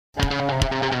This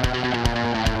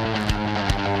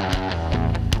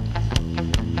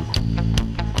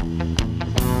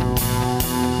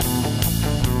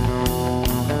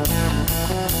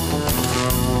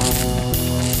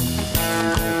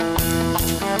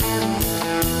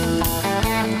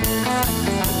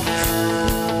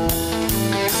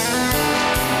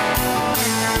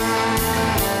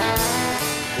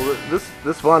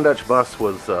Von Dutch bus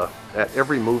was at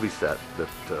every movie set that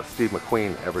Steve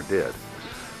McQueen ever did,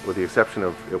 with the exception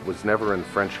of it was never in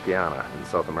French Guiana in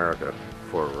South America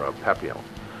for Papillon,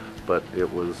 but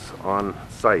it was on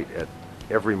site at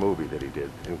every movie that he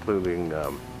did, including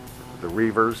the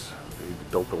Reavers. He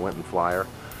built the Winton Flyer.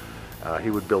 He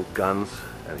would build guns,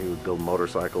 and he would build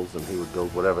motorcycles, and he would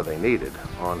build whatever they needed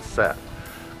on set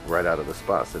right out of this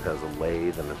bus. It has a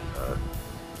lathe and a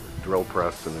drill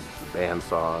press and a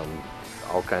bandsaw and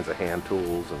all kinds of hand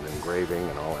tools and engraving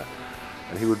and all that.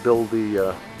 And he would build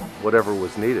the whatever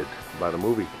was needed by the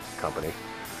movie company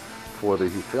for the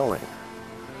filming.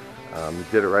 He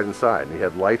did it right inside, and he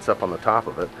had lights up on the top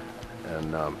of it,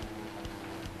 and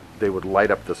they would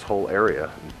light up this whole area,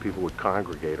 and people would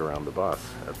congregate around the bus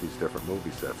at these different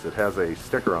movie sets. It has a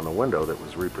sticker on the window that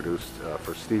was reproduced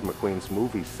for Steve McQueen's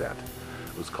movie set.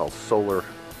 It was called Solar,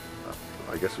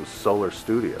 I guess it was Solar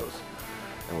Studios,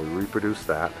 and we reproduced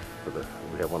that.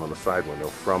 We have one on the side window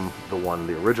from the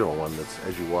original one that's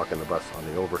as you walk in the bus on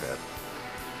the overhead.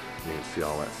 You can see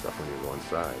all that stuff when you go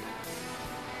inside.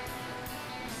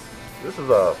 This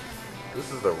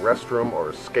is the restroom or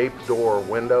escape door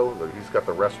window. He's got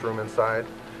the restroom inside,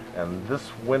 and this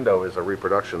window is a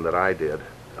reproduction that I did.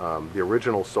 The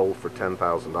original sold for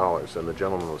 $10,000, and the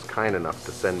gentleman was kind enough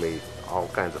to send me all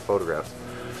kinds of photographs.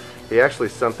 He actually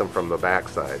sent them from the back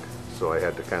side, so I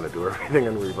had to kind of do everything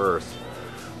in reverse.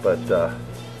 But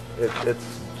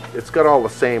it's got all the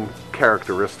same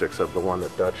characteristics of the one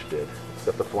that Dutch did. It's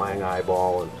got the flying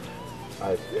eyeball,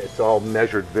 and it's all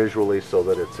measured visually so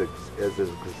that it's as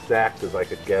exact as I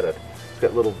could get it. It's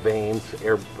got little veins.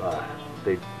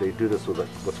 They do this with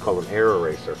what's called an air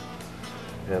eraser,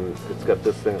 and it's got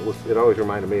this thing. It always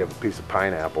reminded me of a piece of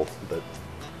pineapple. And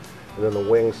then the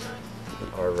wings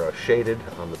are shaded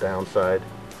on the downside,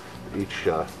 each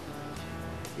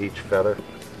feather.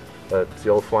 It's the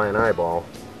old flying eyeball,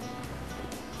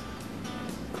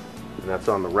 and that's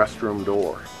on the restroom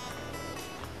door.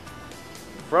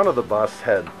 The front of the bus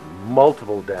had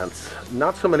multiple dents,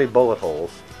 not so many bullet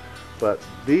holes, but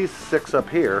these 6 up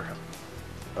here,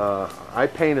 I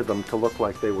painted them to look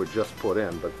like they were just put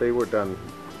in, but they were done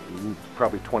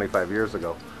probably 25 years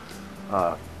ago.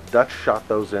 Dutch shot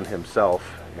those in himself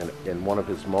in one of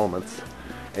his moments,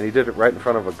 and he did it right in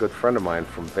front of a good friend of mine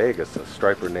from Vegas, a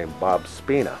striper named Bob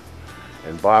Spina.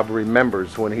 And Bob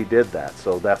remembers when he did that,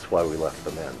 so that's why we left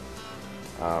them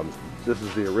in. This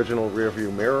is the original rear view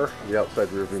mirror, the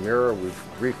outside rear view mirror.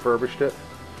 We've refurbished it.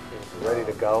 It's ready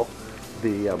to go.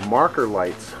 The marker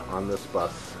lights on this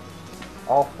bus,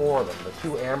 all 4 of them, the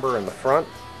 2 amber in the front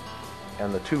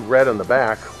and the 2 red in the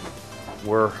back,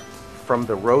 were from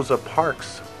the Rosa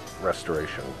Parks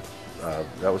restoration.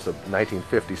 That was a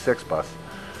 1956 bus.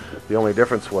 The only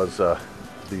difference was the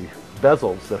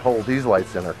bezels that hold these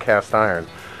lights in are cast iron,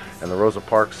 and the Rosa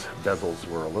Parks bezels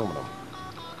were aluminum.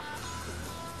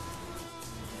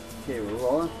 Okay, we're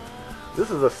rolling. This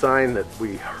is a sign that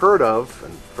we heard of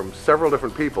and from several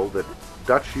different people that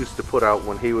Dutch used to put out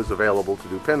when he was available to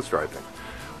do pinstriping.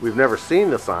 We've never seen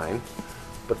the sign,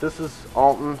 but this is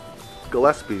Alton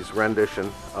Gillespie's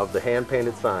rendition of the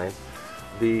hand-painted sign.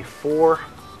 The 4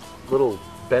 little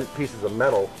bent pieces of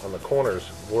metal on the corners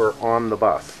were on the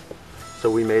bus, so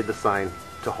we made the sign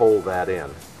to hold that in.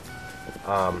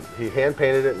 He hand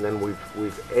painted it, and then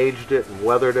we've aged it and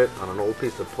weathered it on an old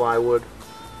piece of plywood,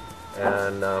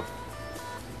 and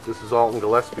this is Alton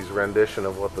Gillespie's rendition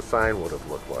of what the sign would have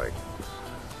looked like,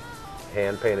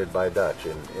 hand painted by Dutch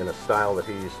in a style that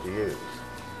he used to use.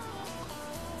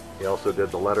 He also did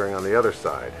the lettering on the other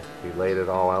side. He laid it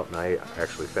all out, and I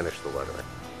actually finished the lettering.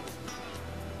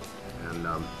 And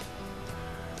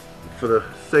for the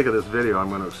sake of this video, I'm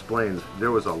going to explain.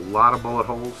 There was a lot of bullet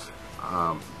holes,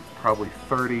 probably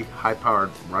 30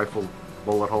 high-powered rifle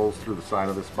bullet holes through the side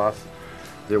of this bus.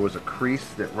 There was a crease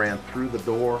that ran through the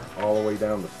door all the way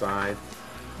down the side,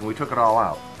 and we took it all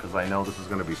out because I know this is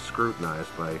going to be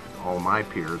scrutinized by all my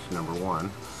peers, number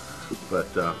one,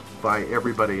 but by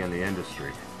everybody in the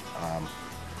industry.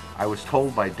 I was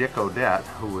told by Dick Odette,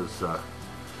 who was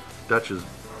Dutch's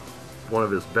one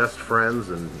of his best friends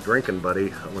and drinking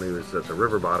buddy when he was at the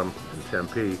river bottom in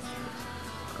Tempe,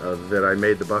 that I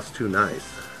made the bus too nice.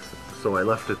 So I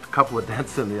left a couple of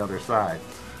dents in the other side.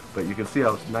 But you can see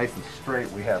how it's nice and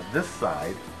straight. We have this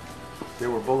side There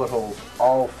were bullet holes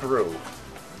all through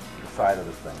the side of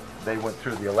this thing. They went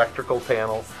through the electrical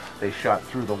panels. They shot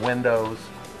through the windows.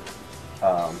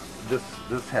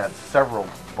 This had several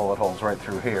bullet holes right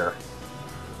through here.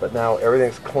 But now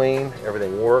everything's clean.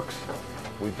 Everything works.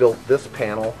 We built this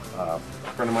panel. A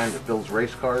friend of mine that builds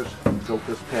race cars built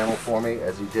this panel for me,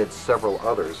 as he did several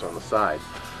others on the side.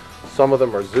 Some of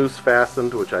them are Zeus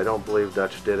fastened, which I don't believe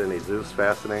Dutch did any Zeus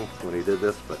fastening when he did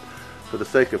this, but for the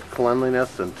sake of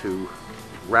cleanliness and to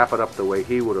wrap it up the way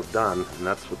he would have done, and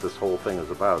that's what this whole thing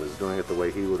is about, is doing it the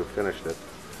way he would have finished it.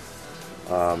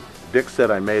 Dick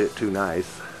said I made it too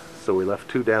nice, so we left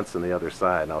 2 dents on the other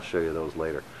side, and I'll show you those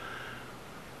later.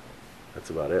 That's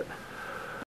about it.